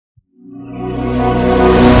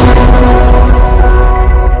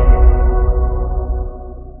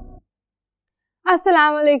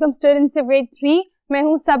अस्सलाम वालेकुम students of grade 3। मैं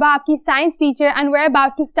हूं सबा, आपकी science teacher, and we are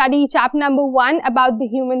about to study chapter number 1 about the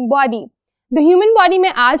human body. The human body में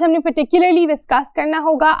आज हमने पर्टिकुलरली डिस्कस करना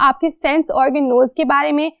होगा आपके सेंस ऑर्गन नोज के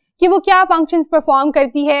बारे में कि वो क्या फंक्शंस परफॉर्म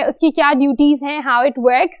करती है, उसकी क्या ड्यूटीज हैं, how it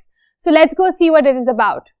works. So let's go see what it is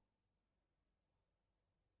about.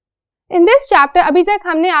 In this chapter अभी तक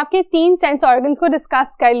हमने आपके 3 सेंस ऑर्गन्स को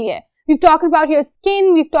डिस्कस कर लिया है। We've talked about your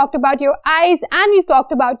skin, we've talked about your eyes, and we've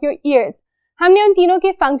talked about your ears. हमने उन तीनों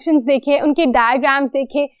के फंक्शंस देखे, उनके डायग्राम्स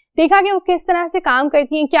देखे, देखा कि वो किस तरह से काम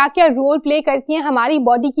करती हैं, क्या क्या रोल प्ले करती हैं हमारी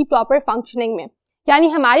बॉडी की प्रॉपर फंक्शनिंग में। यानी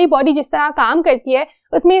हमारी बॉडी जिस तरह काम करती है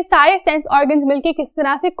उसमें सारे सेंस ऑर्गन्स मिलके किस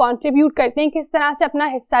तरह से कंट्रीब्यूट करते हैं, किस तरह से अपना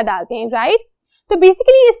हिस्सा डालते हैं, राइट। तो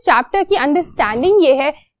बेसिकली इस चैप्टर की अंडरस्टैंडिंग ये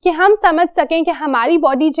है कि हम समझ सकें कि हमारी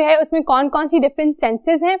बॉडी जो है उसमें कौन कौन सी डिफरेंट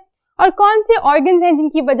सेंसेस हैं और कौन से ऑर्गन्स हैं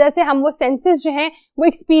जिनकी वजह से हम वो सेंसेस जो हैं वो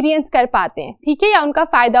एक्सपीरियंस कर पाते हैं, ठीक है, या उनका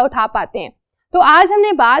फायदा उठा पाते हैं। तो आज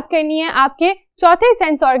हमने बात करनी है आपके चौथे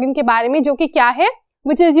सेंस ऑर्गन के बारे में, जो कि क्या है,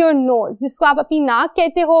 विच इज योर नोज, जिसको आप अपनी नाक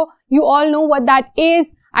कहते हो। You all know what that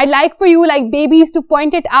is. I like for you like babies two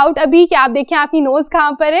point it out अभी कि आप देखें आपकी नोज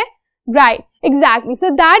कहाँ पर है, right, exactly. So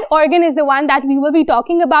that organ is the one that we will be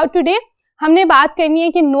talking about today. हमने बात करनी है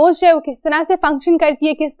कि नोज जो है वो किस तरह से फंक्शन करती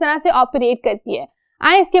है, किस तरह से ऑपरेट करती है।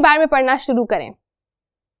 आए इसके बारे में पढ़ना शुरू करें।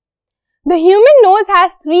 The human nose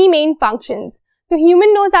has 3 main functions. तो ह्यूमन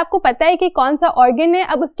नोज आपको पता है कि कौन सा ऑर्गन है।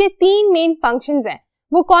 अब उसके 3 मेन फंक्शंस हैं।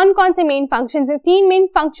 वो कौन कौन से मेन फंक्शंस हैं? 3 मेन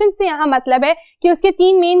फंक्शंस से यहाँ मतलब है कि उसके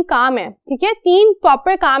 3 मेन काम है, ठीक है, 3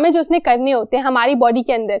 प्रॉपर काम है जो उसने करने होते हैं हमारी बॉडी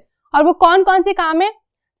के अंदर। और वो कौन कौन से काम है?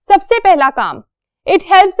 सबसे पहला काम, इट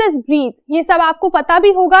हेल्प्स अस ब्रीथ। ये सब आपको पता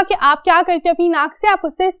भी होगा कि आप क्या करते हो अपनी नाक से, आप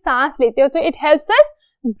उससे सांस लेते हो, तो इट हेल्प्स अस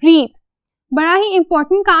ब्रीथ। बड़ा ही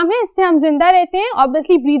इंपॉर्टेंट काम है, इससे हम जिंदा रहते हैं।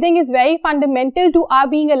 Obviously breathing is very fundamental to our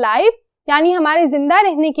being alive, यानी हमारे जिंदा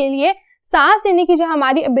रहने के लिए सांस लेने की जो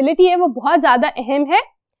हमारी एबिलिटी है वो बहुत ज्यादा अहम है।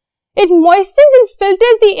 It moistures and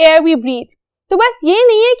filters the air we breathe. तो बस ये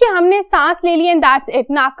नहीं है कि हमने सांस ले ली एंड दैट्स इट,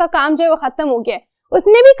 नाक का काम जो है वो खत्म हो गया।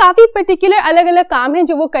 उसमें भी काफी पर्टिकुलर अलग अलग काम है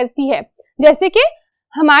जो वो करती है, जैसे कि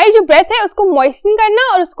हमारी जो ब्रेथ है उसको मॉइस्चन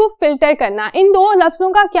करना और उसको फिल्टर करना। इन 2 लफ्जों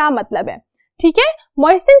का क्या मतलब है, ठीक है।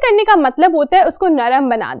 मॉइस्चन करने का मतलब होता है उसको नरम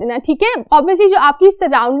बना देना, ठीक है। ऑब्वियसली जो आपकी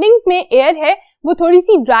सराउंडिंग्स में एयर है वो थोड़ी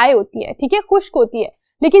सी ड्राई होती है, ठीक है, खुश्क होती है,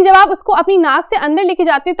 लेकिन जब आप उसको अपनी नाक से अंदर लेके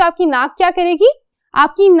जाते हैं तो आपकी नाक क्या करेगी?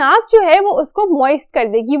 आपकी नाक जो है वो उसको मॉइस्ट कर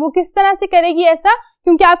देगी। वो किस तरह से करेगी ऐसा?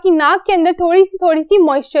 क्योंकि आपकी नाक के अंदर थोड़ी सी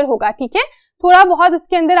मॉइस्चर होगा, ठीक है, थोड़ा बहुत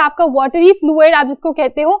उसके अंदर आपका वाटरी फ्लूइड आप जिसको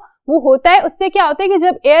कहते हो वो होता है। उससे क्या होता है कि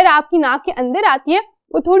जब एयर आपकी नाक के अंदर आती है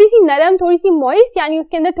वो थोड़ी सी नरम, थोड़ी सी मॉइस्ट, यानी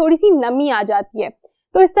उसके अंदर थोड़ी सी नमी आ जाती है।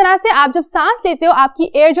 तो इस तरह से आप जब सांस लेते हो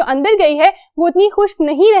आपकी एयर जो अंदर गई है वो उतनी खुश्क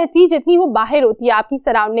नहीं रहती जितनी वो बाहर होती है आपकी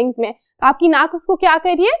सराउंडिंग्स में। आपकी नाक उसको क्या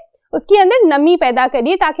करिए, उसके अंदर नमी पैदा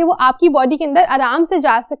करिए ताकि वो आपकी बॉडी के अंदर आराम से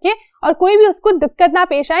जा सके और कोई भी उसको दिक्कत ना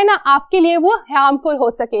पेश आए, ना आपके लिए वो हार्मफुल हो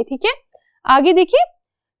सके, ठीक है। आगे देखिए,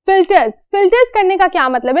 फिल्टर्स करने का क्या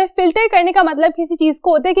मतलब है? फिल्टर करने का मतलब किसी चीज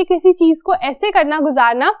को होता है कि किसी चीज को ऐसे करना,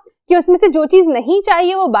 गुजारना कि उसमें से जो चीज नहीं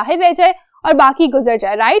चाहिए वो बाहर रह जाए और बाकी गुजर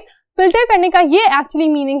जाए, राइट। फिल्टर करने का ये एक्चुअली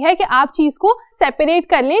मीनिंग है कि आप चीज को सेपरेट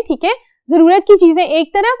कर लें, ठीक है, जरूरत की चीजें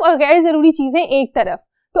एक तरफ और गैर जरूरी चीजें एक तरफ।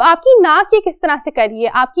 तो आपकी नाक ये किस तरह से करिए,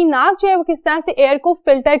 आपकी नाक जो है वो किस तरह से एयर को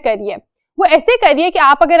फिल्टर करिए, वो ऐसे करिए कि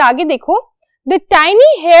आप अगर आगे देखो, the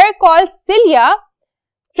tiny hair called cilia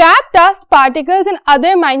trap dust particles and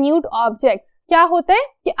other minute objects. क्या होता है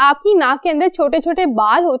कि आपकी नाक के अंदर छोटे छोटे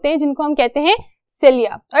बाल होते हैं जिनको हम कहते हैं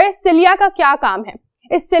सिलिया। और इस सिलिया का क्या काम है?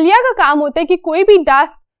 इस सिलिया का काम होता है कि कोई भी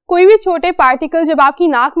डस्ट, कोई भी छोटे पार्टिकल जब आपकी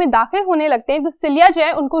नाक में दाखिल होने लगते हैं तो सिलिया जो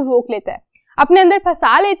है उनको रोक लेता है, अपने अंदर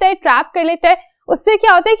फंसा लेता है, ट्रैप कर लेता है। उससे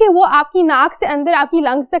क्या होता है कि वो आपकी नाक से अंदर आपकी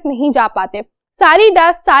लंग्स तक नहीं जा पाते। सारी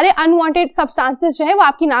डस्ट, सारे अनवांटेड सब्सटेंसेस जो है वो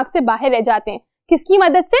आपकी नाक से बाहर रह जाते हैं। किसकी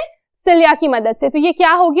मदद से? सिलिया की मदद से। तो ये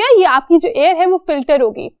क्या हो गया, ये आपकी जो एयर है वो फिल्टर हो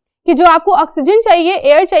गई कि जो आपको ऑक्सीजन चाहिए,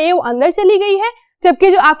 एयर चाहिए, वो अंदर चली गई है, जबकि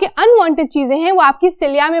जो आपके अनवांटेड चीजें हैं वो आपकी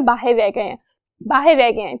सिलिया में बाहर रह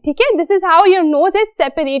गए हैं, ठीक है। This is how your nose is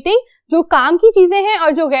separating जो काम की चीजें हैं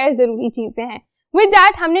और जो गैर जरूरी चीजें हैं। विद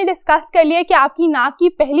दैट हमने डिस्कस कर लिया कि आपकी नाक की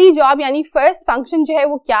पहली जॉब यानी फर्स्ट फंक्शन जो है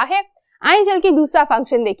वो क्या है। आइए चल के दूसरा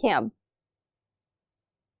फंक्शन देखें। अब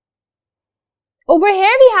over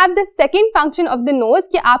here we have the second function of the nose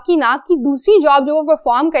कि आपकी नाक की दूसरी जॉब जो वो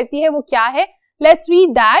परफॉर्म करती है वो क्या है। Let's read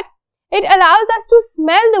that. It allows us to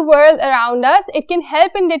smell the world around us. It can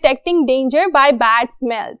help in detecting danger by bad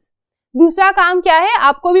smells. दूसरा काम क्या है?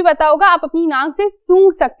 आपको भी पता होगा, आप अपनी नाक से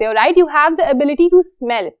सूंघ सकते हो, right. You have the ability to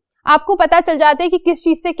smell. आपको पता चल जाता है कि किस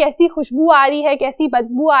चीज से कैसी खुशबू आ रही है, कैसी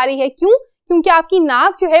बदबू आ रही है। क्यों? क्योंकि आपकी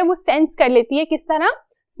नाक जो है वो सेंस कर लेती है, किस तरह?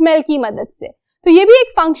 स्मेल की मदद से। तो ये भी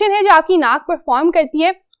एक फंक्शन है जो आपकी नाक परफॉर्म करती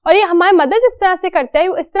है और ये हमारी मदद इस तरह से करता है,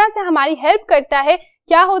 इस तरह से हमारी हेल्प करता है।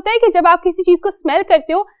 क्या होता है कि जब आप किसी चीज को स्मेल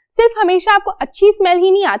करते हो, सिर्फ हमेशा आपको अच्छी स्मेल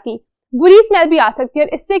ही नहीं आती, बुरी स्मेल भी आ सकती है।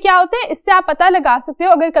 और इससे क्या होता है, इससे आप पता लगा सकते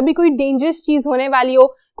हो अगर कभी कोई डेंजरस चीज होने वाली हो,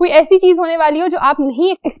 कोई ऐसी चीज होने वाली हो जो आप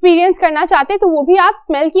नहीं एक्सपीरियंस करना चाहते, तो वो भी आप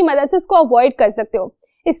स्मेल की मदद से उसको अवॉइड कर सकते हो।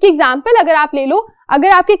 इसकी एग्जांपल अगर आप ले लो, अगर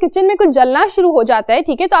आपके किचन में कुछ जलना शुरू हो जाता है,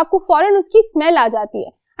 ठीक है, तो आपको फौरन उसकी स्मेल आ जाती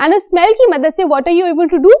है एंड उस स्मेल की मदद से what are you able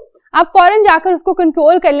to do, आप फौरन जाकर उसको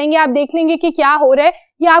कंट्रोल कर लेंगे। आप देख लेंगे कि क्या हो रहा है।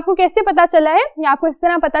 ये आपको कैसे पता चला है, या आपको इस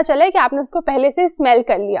तरह पता चला है कि आपने उसको पहले से स्मेल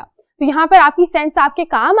कर लिया। तो यहाँ पर आपकी सेंस आपके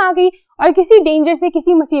काम आ गई और किसी डेंजर से,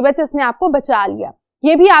 किसी मुसीबत से उसने आपको बचा लिया।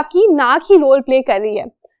 ये भी आपकी नाक ही रोल प्ले कर रही है।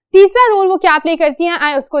 तीसरा रोल वो क्या प्ले करती है,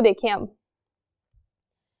 आए उसको देखें हम।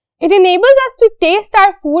 It enables us to taste our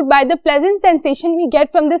food by the pleasant sensation we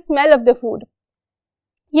get from the smell of the food.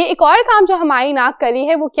 ये एक और काम जो हमारी नाक कर रही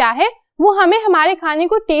है वो क्या है, वो हमें हमारे खाने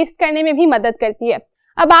को टेस्ट करने में भी मदद करती है।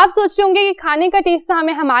 अब आप सोच रहे होंगे कि खाने का टेस्ट तो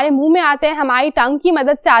हमें हमारे मुंह में आता है, हमारी टंग की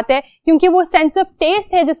मदद से आता है, क्योंकि वो सेंस ऑफ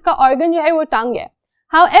टेस्ट है जिसका ऑर्गन जो है वो टंग है।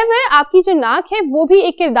 हाउएवर आपकी जो नाक है वो भी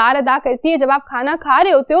एक किरदार अदा करती है। जब आप खाना खा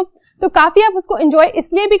रहे होते हो तो काफी आप उसको एंजॉय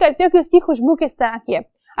इसलिए भी करते हो कि उसकी खुशबू किस तरह की है।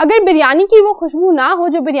 अगर बिरयानी की वो खुशबू ना हो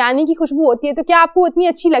जो बिरयानी की खुशबू होती है, तो क्या आपको उतनी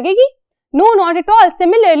अच्छी लगेगी? No, not at all.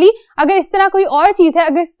 Similarly अगर इस तरह कोई और चीज है,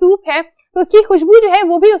 अगर सूप है, तो उसकी खुशबू जो है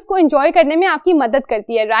वो भी उसको एंजॉय करने में आपकी मदद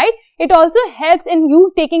करती है, right? It also helps in you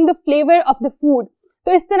taking the flavour of the food.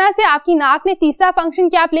 तो इस तरह से आपकी नाक ने तीसरा फंक्शन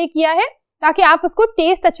क्या प्ले किया है, ताकि आप उसको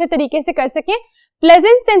टेस्ट अच्छे तरीके से कर सकें।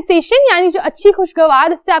 प्लेजेंट सेंसेशन यानी जो अच्छी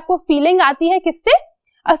खुशगवार, उससे आपको फीलिंग आती है, किससे?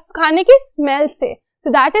 खाने के स्मेल से।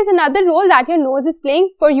 So that is another role that your nose is playing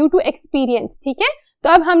for you to experience, ठीक है? तो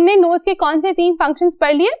अब हमने नोज के कौन से 3 फंक्शंस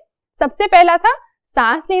पढ़ लिए। सबसे पहला था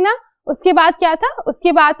सांस लेना, उसके बाद क्या था,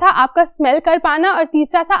 उसके बाद था आपका स्मेल कर पाना, और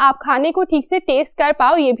तीसरा था आप खाने को ठीक से टेस्ट कर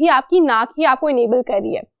पाओ। ये भी आपकी नाक ही आपको इनेबल कर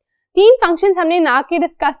रही है। 3 फंक्शंस हमने नाक के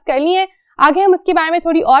डिस्कस कर लिए। आगे हम उसके बारे में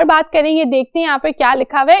थोड़ी और बात करेंगे। देखते हैं यहाँ पर क्या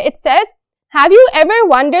लिखा हुआ है। It says, have you ever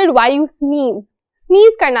wondered why you sneeze?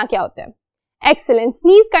 Sneeze करना क्या होता है? एक्सीलेंट।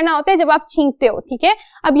 स्नीज करना होता है जब आप छींकते हो, ठीक है?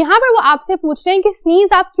 अब यहाँ पर वो आपसे पूछ रहे हैं कि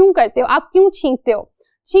स्नीज आप क्यों करते हो, आप क्यों छींकते हो?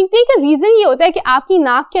 छींकने का रीजन ये होता है कि आपकी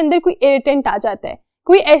नाक के अंदर कोई इरिटेंट आ जाता है,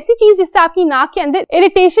 कोई ऐसी चीज जिससे आपकी नाक के अंदर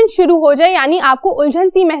इरिटेशन शुरू हो जाए, यानी आपको उलझन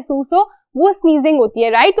सी महसूस हो, वो स्नीजिंग होती है,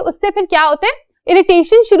 राइट? तो उससे फिर क्या होता है,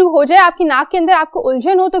 इरिटेशन शुरू हो जाए आपकी नाक के अंदर, आपको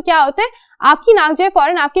उलझन हो, तो क्या होता है, आपकी नाक जो है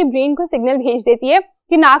फौरन आपके ब्रेन को सिग्नल भेज देती है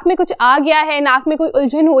कि नाक में कुछ आ गया है, नाक में कोई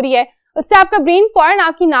उलझन हो रही है। उससे आपका ब्रेन फौरन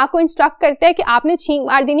आपकी नाक को इंस्ट्रक्ट करता है कि आपने छींक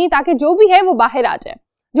मार देनी, ताकि जो भी है वो बाहर आ जाए।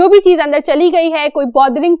 जो भी चीज अंदर चली गई है, कोई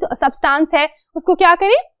बॉदरिंग सब्सटेंस है, उसको क्या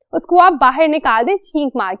करें, उसको आप बाहर निकाल दें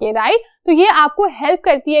छींक मार के, राइट? तो ये आपको हेल्प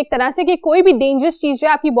करती है एक तरह से कि कोई भी डेंजरस चीज जो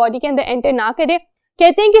है आपकी बॉडी के अंदर एंटर ना करे।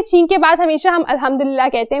 कहते हैं कि छींक के बाद हमेशा हम अल्हम्दुलिल्लाह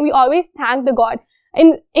कहते हैं, we always thank the God.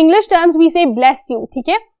 In English terms we से ब्लेस यू, ठीक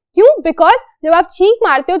है? क्यों? बिकॉज जब आप छींक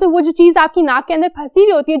मारते हो तो वो जो चीज आपकी नाक के अंदर फंसी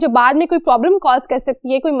हुई होती है, जो बाद में कोई प्रॉब्लम कॉज कर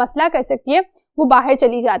सकती है, कोई मसला कर सकती है, वो बाहर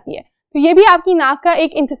चली जाती है। तो ये भी आपकी नाक का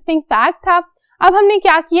एक इंटरेस्टिंग फैक्ट था। अब हमने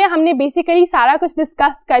क्या किया, हमने बेसिकली सारा कुछ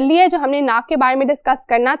डिस्कस कर लिया जो हमने नाक के बारे में डिस्कस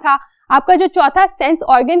करना था। आपका जो चौथा सेंस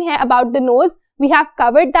ऑर्गन है about the nose, we have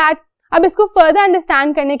covered that. अब इसको फर्दर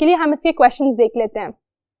अंडरस्टैंड करने के लिए हम इसके क्वेश्चंस देख लेते हैं।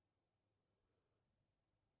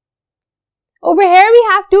 Over here we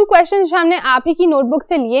have 2 questions जो हमने आप ही की नोटबुक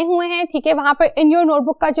से लिए हुए हैं, ठीक है? वहां पर इन योर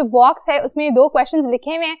नोटबुक का जो बॉक्स है उसमें 2 क्वेश्चंस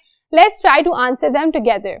लिखे हुए हैं। Let's try to answer them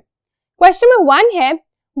together. Question number 1 है,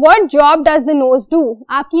 what job does the nose do?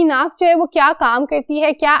 आपकी नाक जो है वो क्या काम करती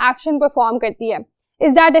है, क्या एक्शन परफॉर्म करती है?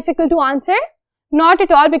 Is that difficult to answer? Not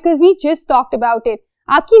at all, because we just talked about it.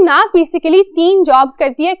 आपकी नाक बेसिकली 3 जॉब्स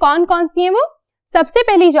करती है। कौन कौन सी है वो? सबसे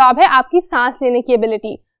पहली जॉब है आपकी सांस लेने की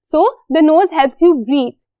ability, so the nose helps you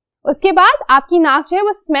breathe. उसके बाद आपकी नाक जो है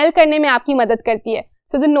वो स्मेल करने में आपकी मदद करती है,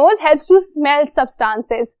 so the nose helps to smell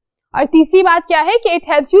substances. और तीसरी बात क्या है कि it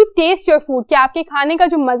helps you test your food, कि आपके खाने का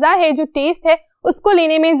जो मजा है, जो टेस्ट है, उसको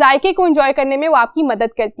लेने में, जायके को एंजॉय करने में वो आपकी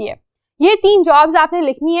मदद करती है। ये 3 जॉब्स आपने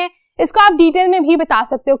लिखनी है। इसको आप डिटेल में भी बता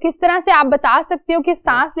सकते हो। किस तरह से आप बता सकते हो कि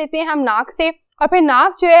सांस लेते हैं हम नाक से, और फिर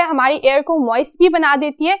नाक जो है हमारी एयर को मॉइस्ट भी बना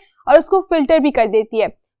देती है और उसको फिल्टर भी कर देती है।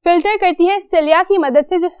 फिल्टर करती है सिलिया की मदद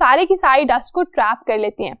से, जो सारे की सारी डस्ट को ट्रैप कर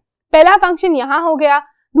लेती है। पहला फंक्शन यहाँ हो गया।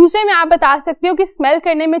 दूसरे में आप बता सकते हो कि स्मेल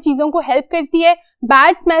करने में चीजों को हेल्प करती है।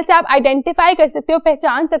 बैड स्मेल से आप आइडेंटिफाई कर सकते हो,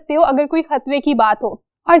 पहचान सकते हो अगर कोई खतरे की बात हो।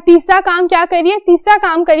 और तीसरा काम क्या करिए? तीसरा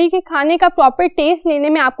काम करिए कि खाने का प्रॉपर टेस्ट लेने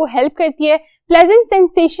में आपको हेल्प करती है। प्लेजेंट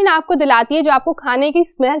सेंसेशन आपको दिलाती है जो आपको खाने की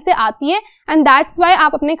स्मेल से आती है, एंड दैट्स व्हाई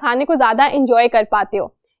आप अपने खाने को ज्यादा एंजॉय कर पाते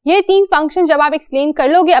हो। ये 3 फंक्शन जब आप एक्सप्लेन कर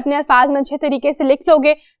लोगे, अपने अल्फाज में अच्छे तरीके से लिख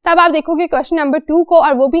लोगे, तब आप देखोगे क्वेश्चन नंबर 2 को,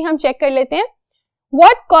 और वो भी हम चेक कर लेते हैं।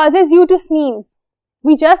 What causes you to sneeze?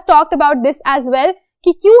 We just talked about this as well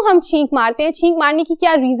कि क्यों हम छींक मारते हैं, छींक मारने की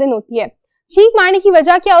क्या रीजन होती है। छींक मारने की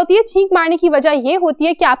वजह क्या होती है? छींक मारने की वजह ये होती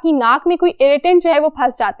है कि आपकी नाक में कोई इरिटेंट जो है वो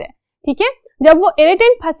फंस जाते हैं, ठीक है। जब वो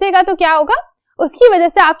इरिटेंट फंसेगा तो क्या होगा, उसकी वजह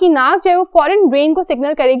से आपकी नाक जो है वो फौरन ब्रेन को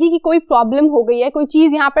सिग्नल करेगी कि कोई प्रॉब्लम हो गई है, कोई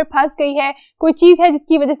चीज यहाँ पर फंस गई है, कोई चीज है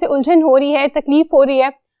जिसकी वजह से उलझन हो रही है, तकलीफ हो रही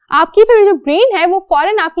है। आपकी फिर जो ब्रेन है वो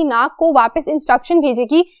फौरन आपकी नाक को वापस इंस्ट्रक्शन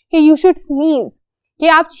भेजेगी कि यू शुड स्नीज, कि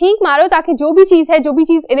आप छींक मारो ताकि जो भी चीज है, जो भी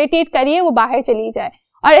चीज इरिटेट करी है वो बाहर चली जाए।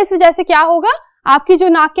 और इस वजह से क्या होगा, आपकी जो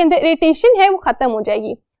नाक के अंदर इरिटेशन है वो खत्म हो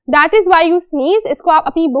जाएगी। That is why you sneeze. इसको आप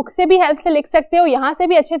अपनी बुक से भी हेल्प से लिख सकते हो, यहाँ से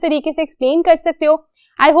भी अच्छे तरीके से एक्सप्लेन कर सकते हो।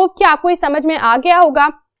 आई होप कि आपको ये समझ में आ गया होगा।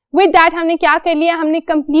 विद दैट हमने क्या कर लिया, हमने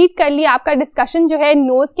कंप्लीट कर लिया आपका डिस्कशन जो है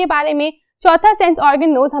नोज के बारे में। चौथा सेंस ऑर्गन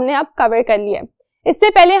नोज हमने अब कवर कर लिया। इससे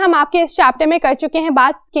पहले हम आपके इस चैप्टर में कर चुके हैं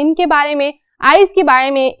बात स्किन के बारे में, आईज के बारे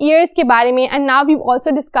में, ईयर्स के बारे में, and now we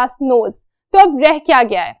also discussed knows. तो अब रह क्या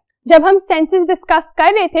गया है? जब हम सेंसेस डिस्कस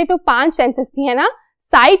कर रहे थे तो 5 सेंसेस थी, है ना,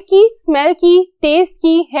 साइट की, स्मेल की, टेस्ट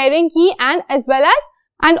की, हेयरिंग की, and as well as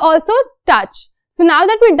and also touch. So now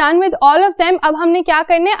that we done with all of them, अब हमने क्या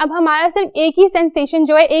करना है, अब हमारा सिर्फ एक ही सेंसेशन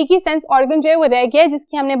जो है, एक ही सेंस ऑर्गन जो है वो रह गया है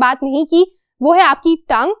जिसकी हमने बात नहीं की, वो है आपकी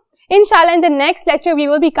टंग। इंशाल्लाह in the next lecture we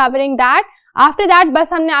will be covering that. After that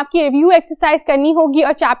बस हमने आपकी रिव्यू एक्सरसाइज करनी होगी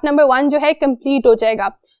और चैप्टर नंबर 1 जो है कंप्लीट हो जाएगा।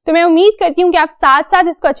 तो मैं उम्मीद करती हूँ कि आप साथ साथ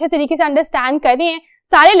इसको अच्छे तरीके से अंडरस्टैंड कर रहे हैं।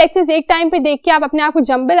 सारे लेक्चर्स एक टाइम पे देख के आप अपने आप को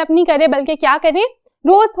जंबल अप नहीं करें, बल्कि क्या करें,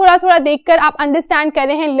 रोज थोड़ा थोड़ा देखकर आप अंडरस्टैंड कर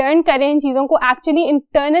रहे हैं, लर्न कर रहे हैं, इन चीजों को एक्चुअली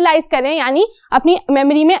इंटरनलाइज कर रहे हैं, यानी अपनी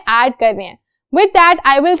मेमोरी में ऐड कर रहे हैं। With that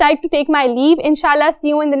I will like to take my leave. इंशाल्लाह सी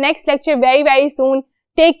you in the next lecture very very soon.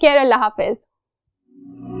 Take care. Allah Hafiz.